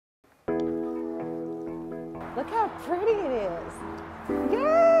Look how pretty it is.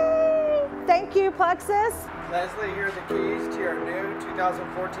 Yay! Thank you, Plexus. Leslie, here are the keys to your new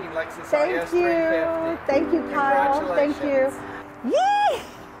 2014 Lexus Thank IS you. 350. Thank you, Kyle. Thank you. Yay!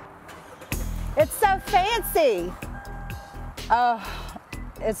 It's so fancy.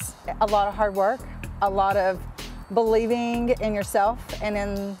 It's a lot of hard work, a lot of believing in yourself and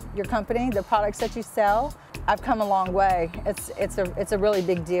in your company, the products that you sell. I've come a long way. It's a really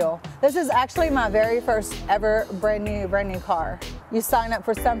big deal. This is actually my very first ever brand new car. You sign up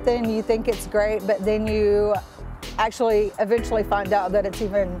for something, you think it's great, but then you actually eventually find out that it's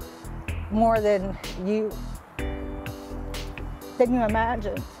even more than you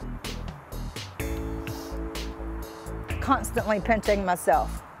imagined. Constantly pinching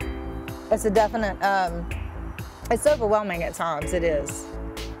myself. It's a definite, it's overwhelming at times, it is.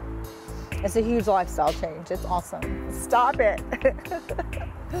 It's a huge lifestyle change, it's awesome. Stop it.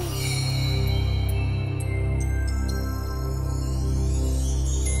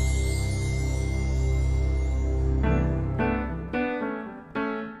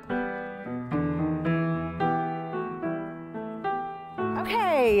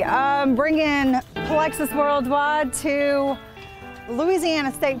 Okay, I'm bringing Plexus Worldwide to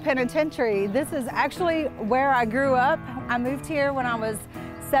Louisiana State Penitentiary. This is actually where I grew up. I moved here when I was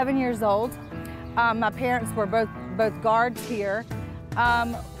 7 years old. My parents were both guards here.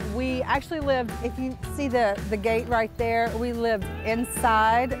 We actually lived, if you see the gate right there, we lived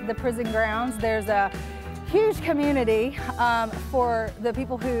inside the prison grounds. There's a huge community for the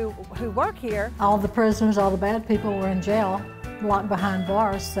people who work here. All the prisoners, all the bad people were in jail, locked behind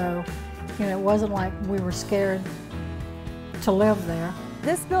bars, so it wasn't like we were scared to live there.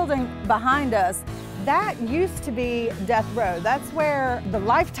 This building behind us, that used to be death row. That's where the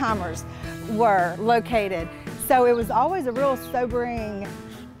lifetimers were located. So it was always a real sobering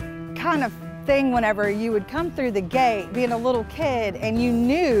kind of thing whenever you would come through the gate, being a little kid, and you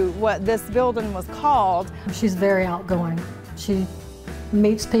knew what this building was called. She's very outgoing. She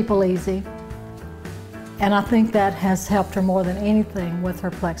meets people easy. And I think that has helped her more than anything with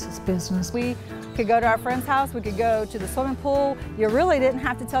her Plexus business. We could go to our friend's house, we could go to the swimming pool. You really didn't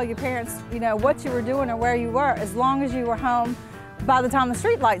have to tell your parents, what you were doing or where you were, as long as you were home by the time the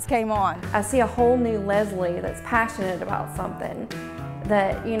street lights came on. I see a whole new Leslie that's passionate about something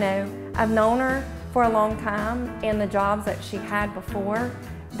that, I've known her for a long time, and the jobs that she had before,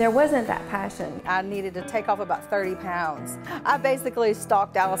 there wasn't that passion. I needed to take off about 30 pounds. I basically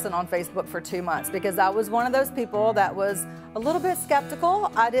stalked Allison on Facebook for 2 months because I was one of those people that was a little bit skeptical.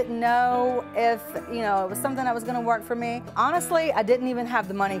 I didn't know if, it was something that was gonna work for me. Honestly, I didn't even have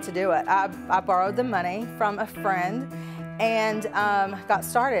the money to do it. I borrowed the money from a friend and got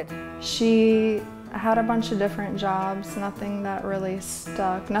started. She had a bunch of different jobs, nothing that really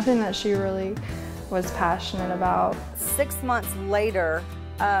stuck, nothing that she really was passionate about. 6 months later,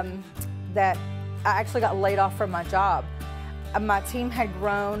 that I actually got laid off from my job. My team had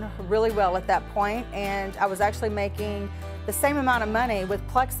grown really well at that point, and I was actually making the same amount of money with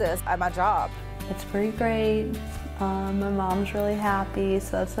Plexus at my job. It's pretty great. My mom's really happy,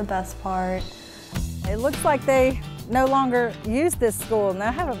 so that's the best part. It looks like they no longer use this school, and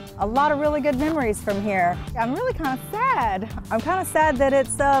I have a lot of really good memories from here. I'm really kind of sad. I'm kind of sad that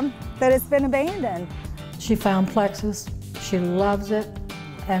it's been abandoned. She found Plexus, she loves it,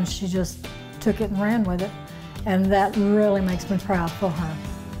 and she just took it and ran with it. And that really makes me proud for her.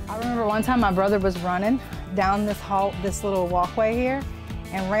 I remember one time my brother was running down this little walkway here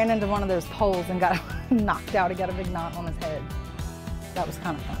and ran into one of those poles and got knocked out. He got a big knot on his head. That was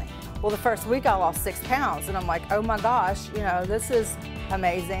kind of funny. Well, the first week I lost 6 pounds, and I'm like, oh my gosh, this is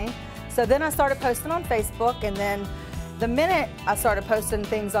amazing. So then I started posting on Facebook, and then the minute I started posting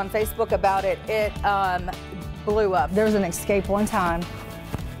things on Facebook about it, it blew up. There was an escape one time,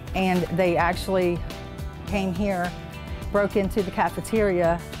 and they actually came here, broke into the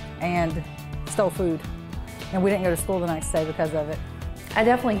cafeteria, and stole food. And we didn't go to school the next day because of it. I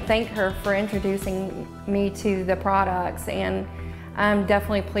definitely thank her for introducing me to the products, and I'm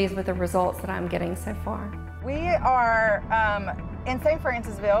definitely pleased with the results that I'm getting so far. We are in St.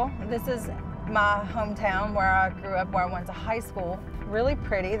 Francisville. This is my hometown where I grew up, where I went to high school. Really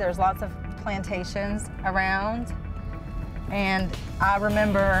pretty. There's lots of plantations around. And I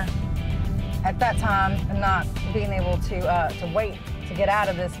remember at that time not being able to wait to get out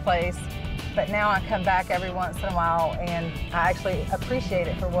of this place. But now I come back every once in a while, and I actually appreciate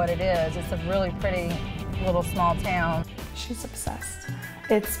it for what it is. It's a really pretty little small town. She's obsessed.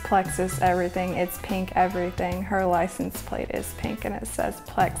 It's Plexus everything, it's pink everything. Her license plate is pink and it says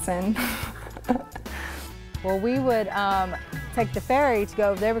Plexin. Well, we would take the ferry to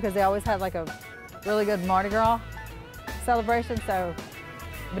go over there because they always had like really good Mardi Gras celebration, so,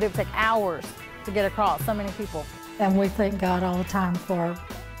 but it would take hours to get across, so many people. And we thank God all the time for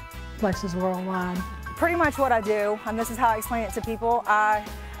Plexus Worldwide. Pretty much what I do, and this is how I explain it to people, I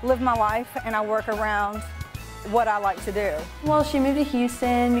live my life and I work around what I like to do. Well, she moved to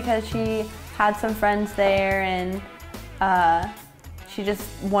Houston because she had some friends there and she just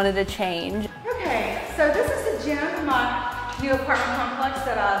wanted a change. Okay, so this is the gym in my new apartment complex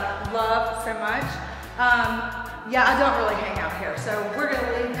that I love so much. Yeah, I don't really hang out here, so we're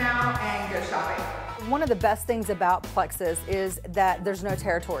gonna leave now and go shopping. One of the best things about Plexus is that there's no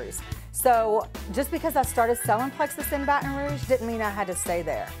territories. So just because I started selling Plexus in Baton Rouge didn't mean I had to stay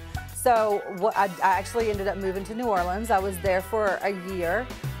there. So I actually ended up moving to New Orleans. I was there for a year,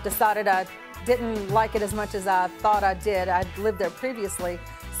 decided I didn't like it as much as I thought I did. I'd lived there previously.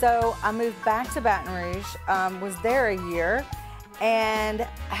 So I moved back to Baton Rouge, was there a year, and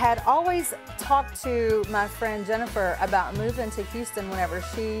had always talked to my friend Jennifer about moving to Houston whenever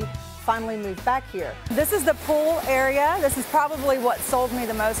she finally moved back here. This is the pool area. This is probably what sold me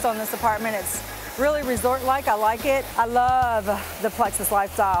the most on this apartment. It's really resort-like. I like it. I love the Plexus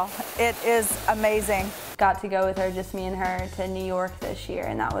lifestyle. It is amazing. Got to go with her, just me and her, to New York this year,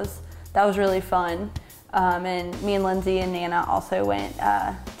 and that was really fun. And me and Lindsay and Nana also went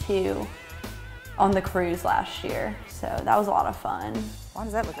on the cruise last year, so that was a lot of fun. Why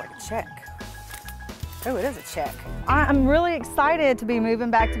does that look like a check? Oh, it is a check. I'm really excited to be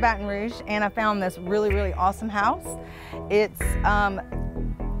moving back to Baton Rouge, and I found this really, really awesome house. It's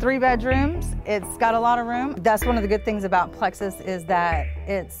 3 bedrooms. It's got a lot of room. That's one of the good things about Plexus is that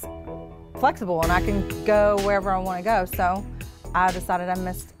it's flexible and I can go wherever I want to go. So I decided I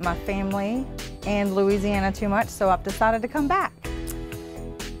missed my family and Louisiana too much, so I've decided to come back.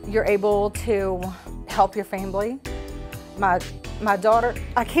 You're able to help your family. My daughter,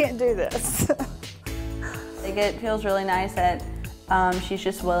 I can't do this. It feels really nice that she's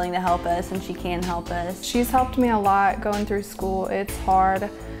just willing to help us and she can help us. She's helped me a lot going through school. It's hard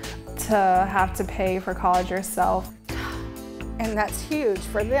to have to pay for college yourself. And that's huge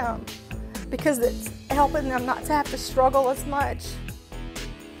for them because it's helping them not to have to struggle as much.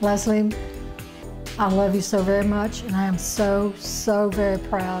 Leslie, I love you so very much, and I am so, so very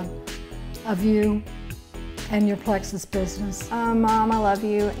proud of you and your Plexus business. Mom, I love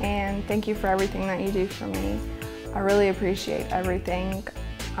you, and thank you for everything that you do for me. I really appreciate everything.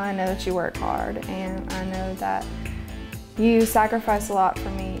 I know that you work hard, and I know that you sacrifice a lot for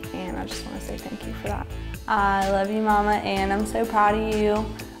me, and I just want to say thank you for that. I love you, Mama, and I'm so proud of you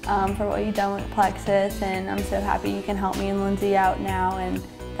for what you've done with Plexus, and I'm so happy you can help me and Lindsay out now, and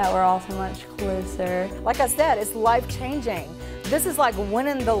that we're all so much closer. Like I said, it's life-changing. This is like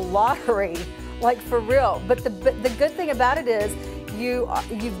winning the lottery, like for real. But the good thing about it is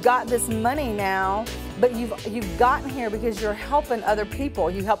you've got this money now, but you've gotten here because you're helping other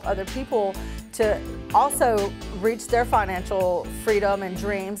people. You help other people to also reach their financial freedom and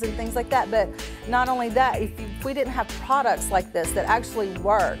dreams and things like that. But not only that, if we didn't have products like this that actually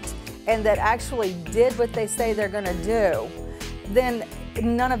worked and that actually did what they say they're gonna do, then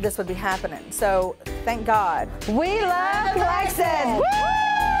none of this would be happening. So thank God. We love Plexus!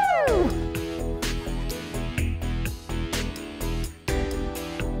 Woo!